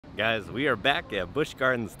Guys, we are back at Busch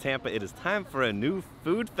Gardens Tampa. It is time for a new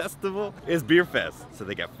food festival. It's Beer Fest. So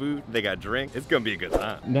they got food, they got drink. It's gonna be a good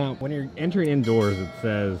time. Now, when you're entering indoors, it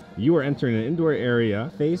says you are entering an indoor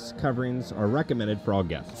area. Face coverings are recommended for all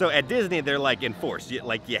guests. So at Disney, they're like enforced. You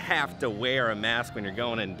have to wear a mask when you're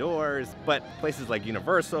going indoors. But places like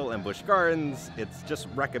Universal and Busch Gardens, it's just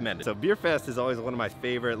recommended. So Beer Fest is always one of my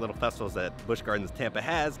favorite little festivals that Busch Gardens Tampa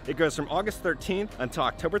has. It goes from August 13th until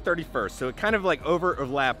October 31st. So it kind of like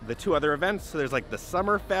overlap the two other events. So there's like the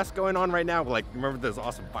Summer Fest going on right now. Like, remember those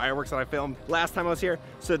awesome fireworks that I filmed last time I was here?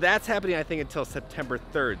 So that's happening, I think, until September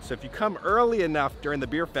 3rd. So if you come early enough during the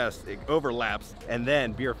Beer Fest, it overlaps. And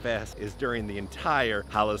then Beer Fest is during the entire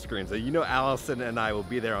Howl-o-screams. So you know Allison and I will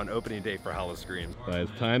be there on opening day for Howl-o-screams.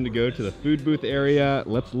 It's time to go to the food booth area.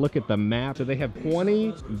 Let's look at the map. So they have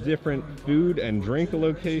 20 different food and drink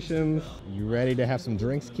locations. You ready to have some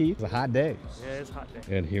drinks, Keith? It's a hot day. Yeah, it's a hot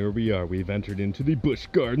day. And here we are. We've entered into the Busch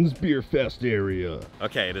Gardens BierFest area.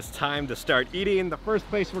 Okay, it is time to start eating. The first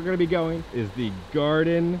place we're going to be going is the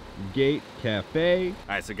Garden Gate Cafe. All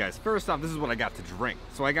right, so guys, first off, this is what I got to drink.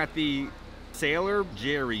 So I got the Sailor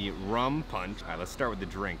Jerry rum punch. All right, let's start with the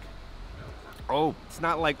drink. Oh, it's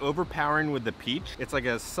not like overpowering with the peach. It's like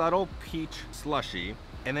a subtle peach slushy,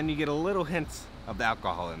 and then you get a little hints of the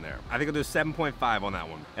alcohol in there. I think I'll do 7.5 on that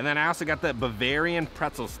one. And then I also got the Bavarian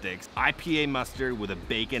pretzel sticks, IPA mustard with a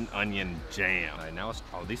bacon onion jam. All right, now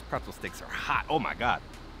oh, these pretzel sticks are hot. Oh my God.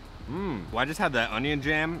 Well, I just had the onion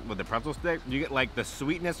jam with the pretzel stick. You get like the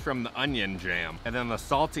sweetness from the onion jam and then the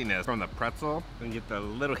saltiness from the pretzel. And you get the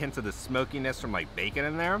little hints of the smokiness from like bacon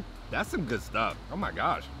in there. That's some good stuff. Oh my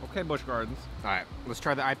gosh. Okay, Busch Gardens. All right, let's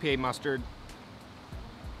try the IPA mustard.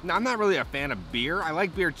 Now, I'm not really a fan of beer. I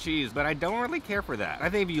like beer cheese, but I don't really care for that. I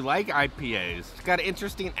think if you like IPAs, it's got an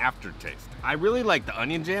interesting aftertaste. I really like the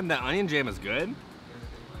onion jam. The onion jam is good.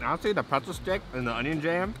 I'll say the pretzel stick and the onion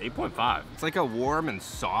jam, 8.5. It's like a warm and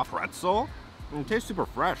soft pretzel. And it tastes super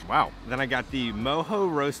fresh, wow. Then I got the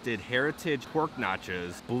mojo roasted heritage pork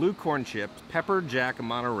nachos, blue corn chips, pepper jack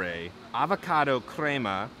Monterey, avocado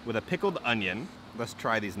crema with a pickled onion. Let's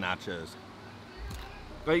try these nachos.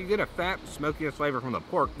 But you get a fat, smokiness flavor from the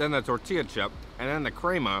pork, then the tortilla chip, and then the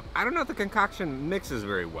crema. I don't know if the concoction mixes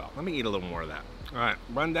very well. Let me eat a little more of that. All right,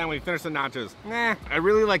 run down when you finish the nachos. Nah, I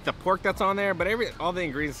really like the pork that's on there, but all the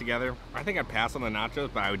ingredients together, I think I'd pass on the nachos,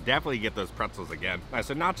 but I would definitely get those pretzels again. All right,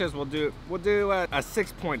 so nachos we'll do a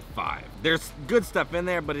 6.5. There's good stuff in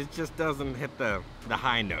there, but it just doesn't hit the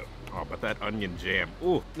high note. Oh, but that onion jam,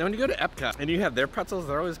 ooh. Now when you go to Epcot and you have their pretzels,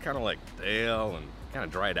 they're always kind of like stale and kind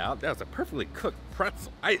of dried out. That's a perfectly cooked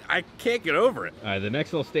pretzel. I can't get over it. All right, the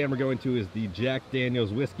next little stand we're going to is the Jack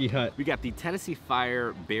Daniel's Whiskey Hut. We got the Tennessee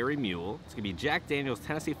Fire Berry Mule. It's gonna be Jack Daniel's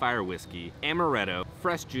Tennessee Fire Whiskey, amaretto,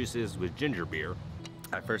 fresh juices with ginger beer. All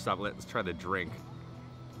right, first off, let's try the drink.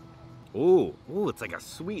 Ooh, it's like a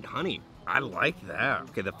sweet honey. I like that.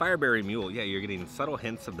 Okay, the Fireberry Mule, yeah, you're getting subtle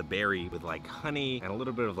hints of the berry with like honey and a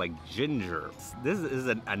little bit of like ginger. This is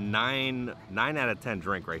a 9 out of 10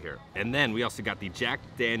 drink right here. And then we also got the Jack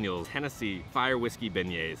Daniel's Tennessee Fire Whiskey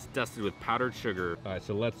Beignets, dusted with powdered sugar. All right,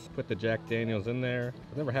 so let's put the Jack Daniel's in there.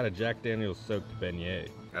 I've never had a Jack Daniel's soaked beignet.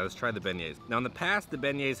 All right, let's try the beignets. Now in the past, the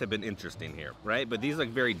beignets have been interesting here, right? But these look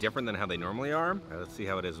very different than how they normally are. All right, let's see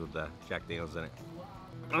how it is with the Jack Daniel's in it.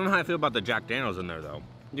 I don't know how I feel about the Jack Daniel's in there though.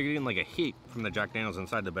 You're getting like a heat from the Jack Daniel's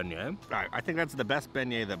inside the beignet. All right, I think that's the best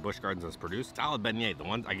beignet that Busch Gardens has produced. Solid beignet. The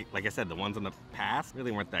ones, like I said, the ones in the past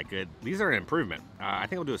really weren't that good. These are an improvement. I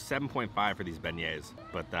think I'll do a 7.5 for these beignets,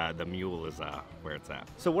 but the mule is where it's at.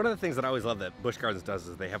 So one of the things that I always love that Busch Gardens does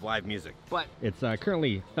is they have live music. But it's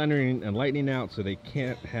currently thundering and lightning out, so they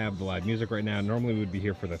can't have the live music right now. Normally we'd be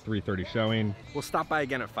here for the 3:30 showing. We'll stop by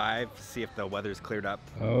again at 5 to see if the weather's cleared up.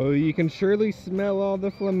 Oh, you can surely smell all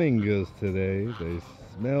the flamingos today. They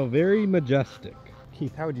smell very majestic.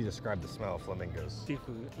 Keith, how would you describe the smell of flamingos?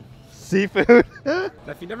 Seafood. Seafood? Now,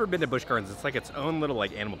 if you've never been to Busch Gardens, it's like its own little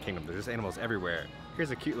like animal kingdom. There's just animals everywhere.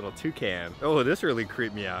 Here's a cute little toucan. Oh, this really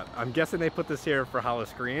creeped me out. I'm guessing they put this here for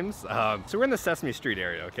Howl-o-screams. So we're in the Sesame Street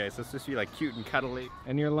area, okay? So it's supposed to be like cute and cuddly.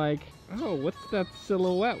 And you're like, oh, what's that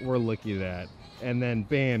silhouette we're looking at? And then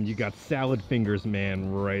bam, you got Salad Fingers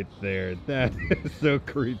Man right there. That is so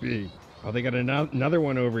creepy. Oh, they got another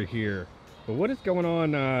one over here. But what is going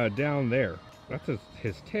on down there? That's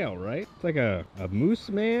his tail, right? It's like a moose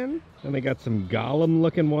man. And they got some Gollum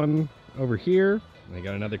looking one over here. And they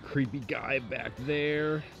got another creepy guy back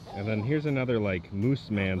there. And then here's another like moose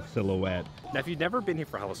man silhouette. Now, if you've never been here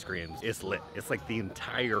for Howl-o-screams, it's lit. It's like the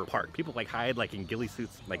entire park. People like hide like in ghillie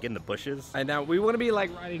suits, like in the bushes. And now we want to be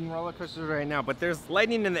like riding roller coasters right now, but there's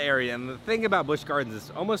lightning in the area. And the thing about Busch Gardens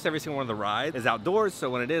is almost every single one of the rides is outdoors. So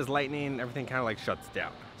when it is lightning, everything kind of like shuts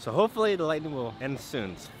down. So hopefully the lightning will end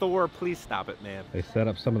soon. Thor, please stop it, man. They set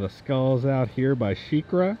up some of the skulls out here by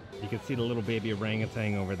Shikra. You can see the little baby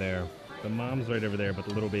orangutan over there. The mom's right over there, but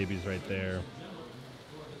the little baby's right there.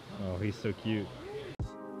 Oh, he's so cute.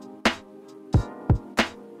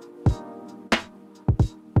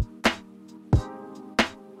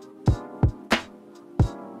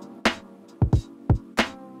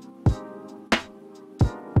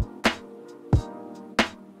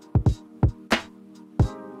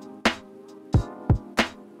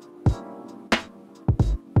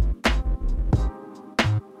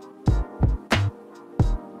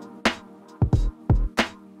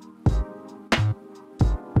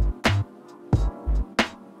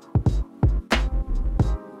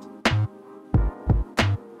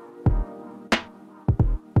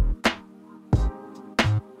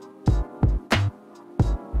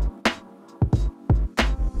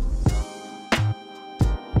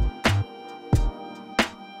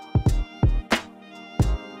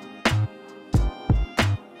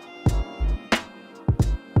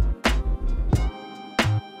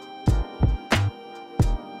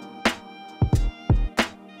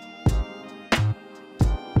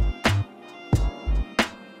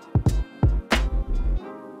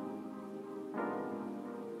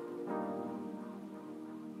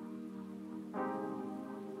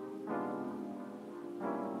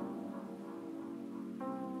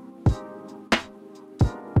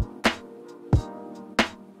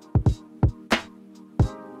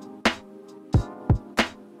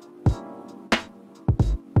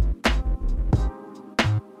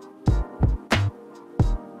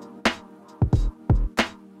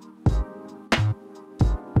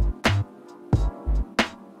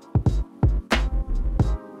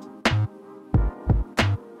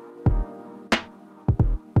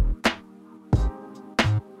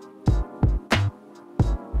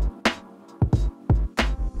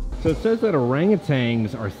 So it says that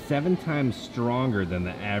orangutans are 7 times stronger than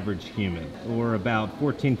the average human, or about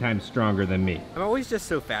 14 times stronger than me. I'm always just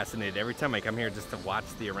so fascinated every time I come here just to watch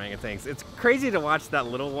the orangutans. It's crazy to watch that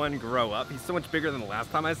little one grow up. He's so much bigger than the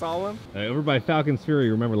last time I saw him. Over by Falcon's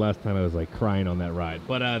Fury, remember last time I was like crying on that ride.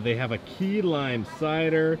 But they have a key lime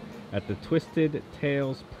cider at the Twisted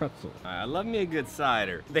Tails Pretzel. I love me a good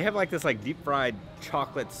cider. They have like this like deep fried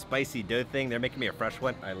chocolate spicy dough thing. They're making me a fresh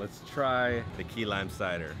one. All right, let's try the key lime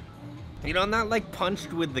cider. You know, I'm not like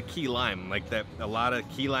punched with the key lime like that a lot of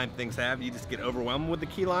key lime things have. You just get overwhelmed with the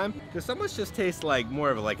key lime. This almost just tastes like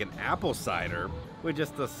more of like an apple cider with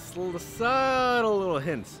just the subtle little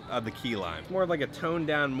hints of the key lime. More of like a toned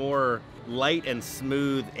down, more light and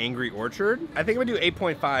smooth Angry Orchard. I think I'm gonna do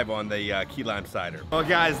 8.5 on the key lime cider. Well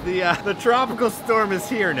guys, the tropical storm is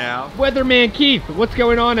here now. Weatherman Keith, what's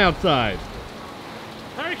going on outside?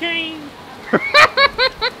 Hurricane!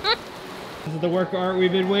 This is the work of art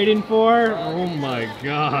we've been waiting for? Oh my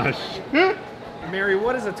gosh. Mary,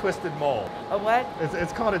 what is a twisted mole? A what?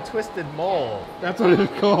 It's called a twisted mole. That's what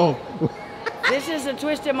it's called. This is a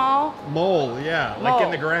twisted mole? Mole, yeah, Mole. like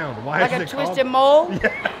in the ground. Why Like is a it twisted called? mole?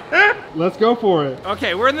 Let's go for it.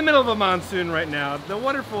 Okay, we're in the middle of a monsoon right now. The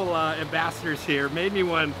wonderful ambassadors here made me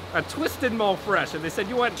one, a twisted mole fresh, and they said,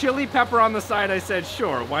 you want chili pepper on the side? I said,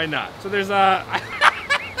 sure, why not? So there's a,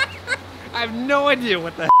 I have no idea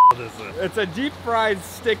what the hell this is. It's a deep fried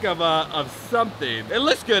stick of something. It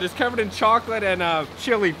looks good, it's covered in chocolate and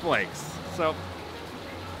chili flakes. So,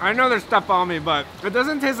 I know there's stuff on me, but it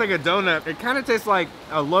doesn't taste like a donut. It kind of tastes like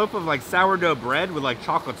a loaf of like sourdough bread with like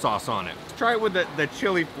chocolate sauce on it. Let's try it with the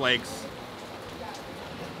chili flakes.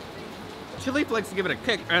 Chili flakes give it a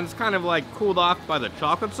kick, and it's kind of like cooled off by the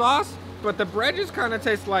chocolate sauce. But the bread just kind of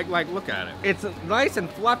tastes like look at it. It's nice and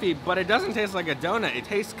fluffy, but it doesn't taste like a donut. It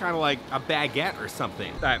tastes kind of like a baguette or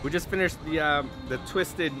something. All right, we just finished the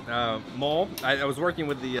twisted mole. I was working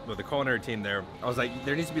with the culinary team there. I was like,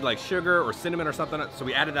 there needs to be like sugar or cinnamon or something, so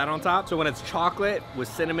we added that on top. So when it's chocolate with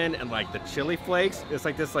cinnamon and like the chili flakes, it's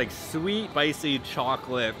like this like sweet, spicy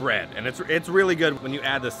chocolate bread, and it's really good when you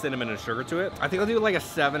add the cinnamon and sugar to it. I think I'll do like a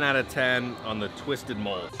 7 out of 10 on the twisted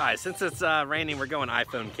mole. All right, since it's raining, we're going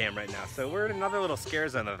iPhone cam right now. So we're in another little scare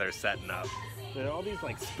zone that they're setting up. There are all these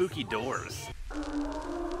like spooky doors.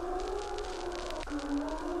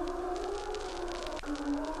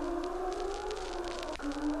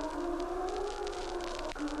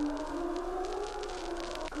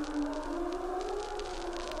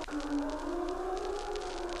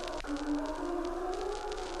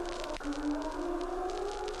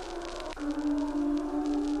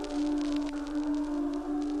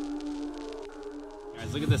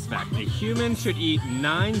 guys, look at this fact. A human should eat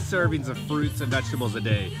 9 servings of fruits and vegetables a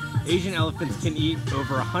day. Asian elephants can eat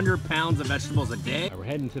over 100 pounds of vegetables a day. We're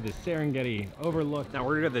heading to the Serengeti Overlook. Now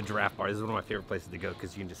we're gonna go to the giraffe bar. This is one of my favorite places to go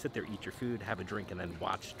because you can just sit there, eat your food, have a drink, and then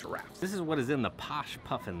watch giraffes. This is what is in the posh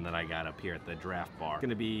puffin that I got up here at the giraffe bar. It's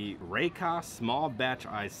gonna be Reyka small batch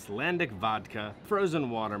Icelandic vodka, frozen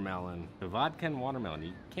watermelon. The vodka and watermelon,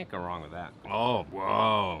 you can't go wrong with that. Oh,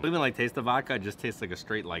 whoa. Even like taste the vodka, it just tastes like a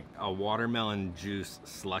straight, like a watermelon juice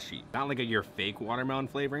slushy. Not like your fake watermelon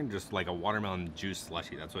flavoring, just like a watermelon juice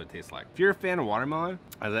slushy. That's what it tastes like. If you're a fan of watermelon,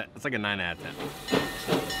 it's like a 9 out of 10.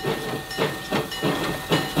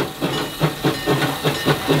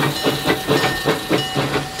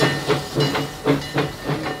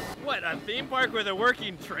 What, a theme park with a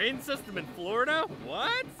working train system in Florida?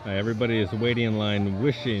 What? Everybody is waiting in line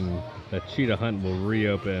wishing that Cheetah Hunt will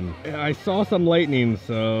reopen. I saw some lightning,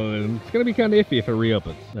 so it's gonna be kind of iffy if it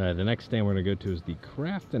reopens. The next stand we're gonna go to is the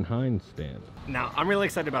Kraft and Heinz stand. Now, I'm really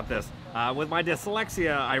excited about this. With my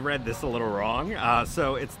dyslexia, I read this a little wrong.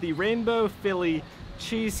 So it's the Rainbow Philly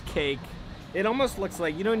Cheesecake. It almost looks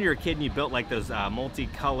like, you know when you're a kid and you built like those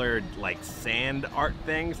multicolored like sand art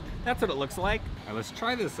things? That's what it looks like. All right, let's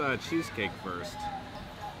try this cheesecake first.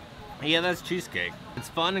 Yeah, that's cheesecake. It's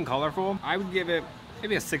fun and colorful. I would give it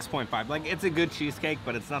maybe a 6.5. Like, it's a good cheesecake,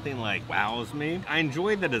 but it's nothing like wows me. I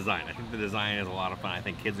enjoy the design. I think the design is a lot of fun. I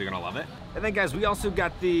think kids are gonna love it. And then guys, we also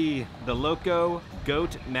got the Loco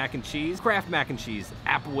goat mac and cheese, Kraft mac and cheese,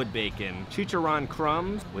 applewood bacon, chicharron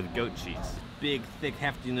crumbs with goat cheese. Big, thick,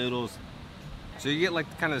 hefty noodles. So you get like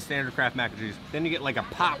kind of the standard Kraft mac and cheese. Then you get like a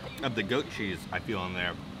pop of the goat cheese, I feel, in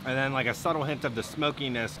there. And then like a subtle hint of the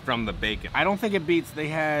smokiness from the bacon. I don't think it beats,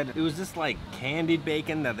 it was just like candied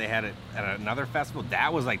bacon that they had at another festival.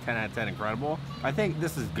 That was like 10 out of 10 incredible. I think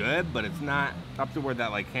this is good, but it's not up to where that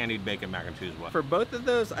like candied bacon mac and cheese was. For both of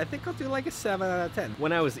those, I think I'll do like a 7 out of 10.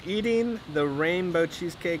 When I was eating the rainbow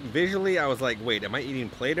cheesecake, visually I was like, wait, am I eating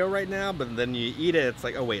Play-Doh right now? But then you eat it, it's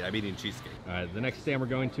like, oh wait, I'm eating cheesecake. All right, the next stand we're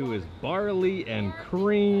going to is Barley and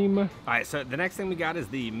Cream. All right, so the next thing we got is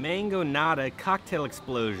the Mango Nada Cocktail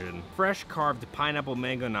Explosion. Fresh carved pineapple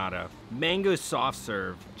mango nada, mango soft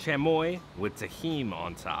serve, chamoy with tahini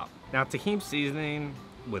on top. Now tahini seasoning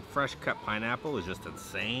with fresh cut pineapple is just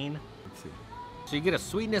insane. Let's see. So you get a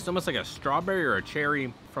sweetness, almost like a strawberry or a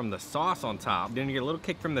cherry from the sauce on top. Then you get a little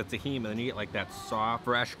kick from the tahini, and then you get like that soft,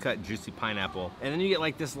 fresh cut, juicy pineapple. And then you get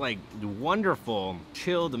like this like wonderful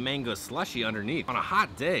chilled mango slushy underneath. On a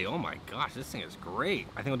hot day, oh my gosh, this thing is great.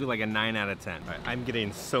 I think we'll do like a 9 out of 10. All right, I'm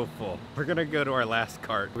getting so full. We're gonna go to our last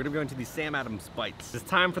cart. We're gonna go into the Sam Adams Bites. It's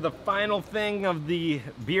time for the final thing of the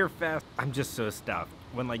beer fest. I'm just so stuffed.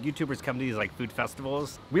 When like YouTubers come to these like food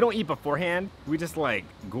festivals, we don't eat beforehand. We just like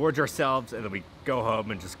gorge ourselves and then we go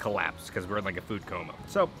home and just collapse because we're in like a food coma.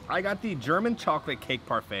 So I got the German chocolate cake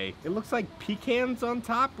parfait. It looks like pecans on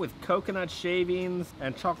top with coconut shavings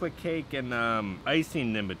and chocolate cake and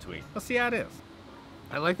icing in between. Let's see how it is.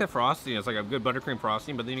 I like the frosting. It's like a good buttercream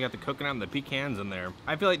frosting, but then you got the coconut and the pecans in there.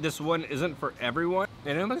 I feel like this one isn't for everyone.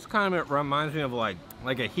 And it almost kind of reminds me of like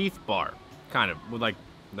a Heath bar, kind of, with like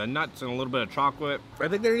the nuts and a little bit of chocolate. I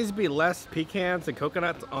think there needs to be less pecans and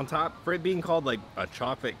coconuts on top for it being called like a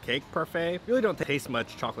chocolate cake parfait. You really don't taste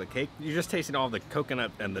much chocolate cake. You're just tasting all the coconut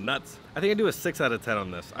and the nuts. I think I'd do a 6 out of 10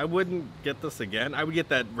 on this. I wouldn't get this again. I would get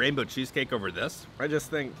that rainbow cheesecake over this. I just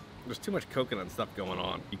think there's too much coconut and stuff going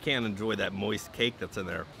on. You can't enjoy that moist cake that's in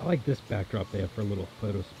there. I like this backdrop they have for a little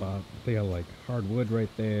photo spot. They got like hardwood right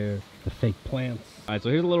there, the fake plants. All right, so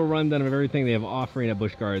here's a little rundown of everything they have offering at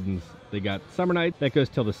Busch Gardens. They got Summer Night, that goes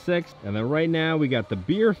till the 6th. And then right now we got the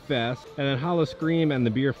Beer Fest, and then Howl-o-scream and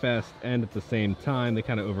the Beer Fest end at the same time. They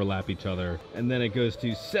kind of overlap each other. And then it goes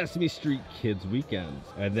to Sesame Street Kids Weekends.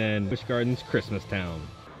 And then Busch Gardens Christmas Town.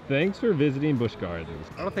 Thanks for visiting Busch Gardens.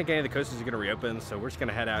 I don't think any of the coasters are gonna reopen, so we're just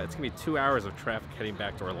gonna head out. It's gonna be 2 hours of traffic heading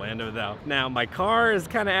back to Orlando though. Now my car is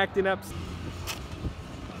kind of acting up.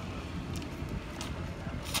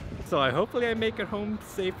 So hopefully I make it home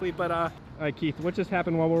safely, but All right, Keith, what just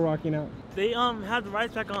happened while we're walking out? They had the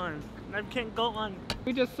rides back on. I can't go on.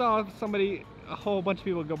 We just saw a whole bunch of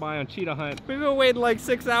people go by on Cheetah Hunt. we've been waiting like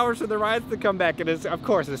 6 hours for the rides to come back, and of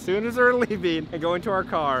course, as soon as they're leaving and going to our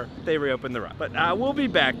car, they reopen the ride. But we'll be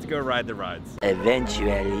back to go ride the rides.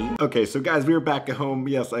 Eventually. Okay, so guys, we are back at home.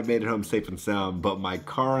 Yes, I made it home safe and sound, but my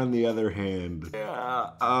car, on the other hand,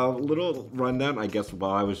 a little rundown. I guess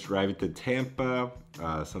while I was driving to Tampa,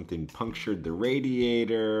 something punctured the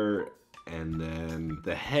radiator, and then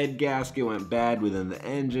the head gasket went bad within the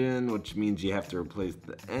engine, which means you have to replace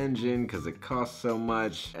the engine because it costs so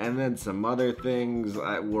much, and then some other things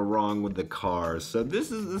were wrong with the car. So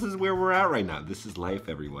this is where we're at right now. This is life,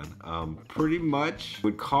 everyone. Pretty much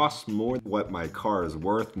would cost more than what my car is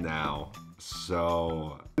worth now.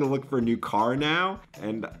 So I'm gonna look for a new car now,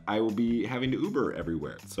 and I will be having to Uber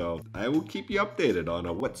everywhere. So I will keep you updated on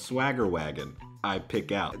what swagger wagon I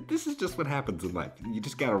pick out. This is just what happens in life. You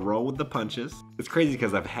just gotta roll with the punches. It's crazy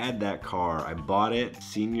because I've had that car. I bought it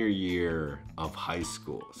senior year of high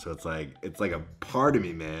school. So it's like a part of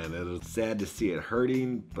me, man. And it's sad to see it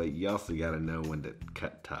hurting, but you also gotta know when to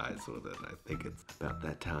cut ties with it. I think it's about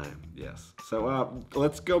that time, yes. So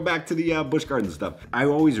let's go back to the Busch Gardens stuff. I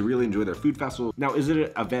always really enjoy their food festival. Now, is it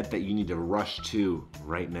an event that you need to rush to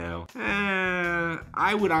right now?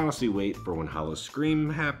 I would honestly wait for when Howl-o-scream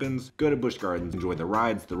happens. Go to Busch Gardens, enjoy the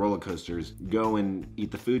rides, the roller coasters, go and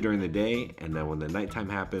eat the food during the day, and then when the nighttime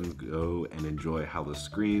happens, go and enjoy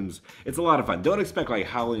Howl-o-screams. It's a lot of fun. Don't expect like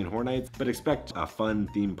Halloween Horror Nights, but expect a fun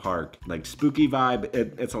theme park, like spooky vibe.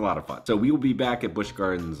 It's a lot of fun. So we will be back at Busch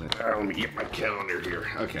Gardens. Let me get my calendar here.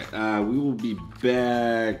 Okay, we will be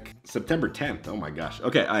back September 10th. Oh my gosh.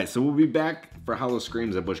 Okay, all right, so we'll be back for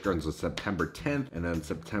Howl-o-screams at Busch Gardens on September 10th, and then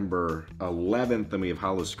September 11th, then we have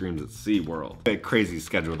Howl-o-screams at SeaWorld. A crazy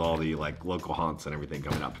schedule with all the like local haunts and everything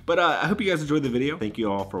coming up. But I hope you guys enjoyed the video. Thank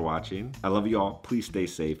you all for watching. I love you all. Please stay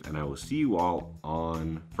safe, and I will see you all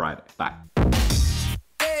on Friday. Bye.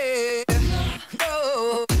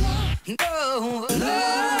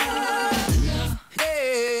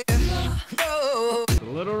 It's a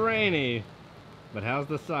little rainy, but how's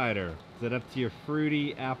the cider? Is it up to your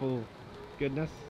fruity apple goodness?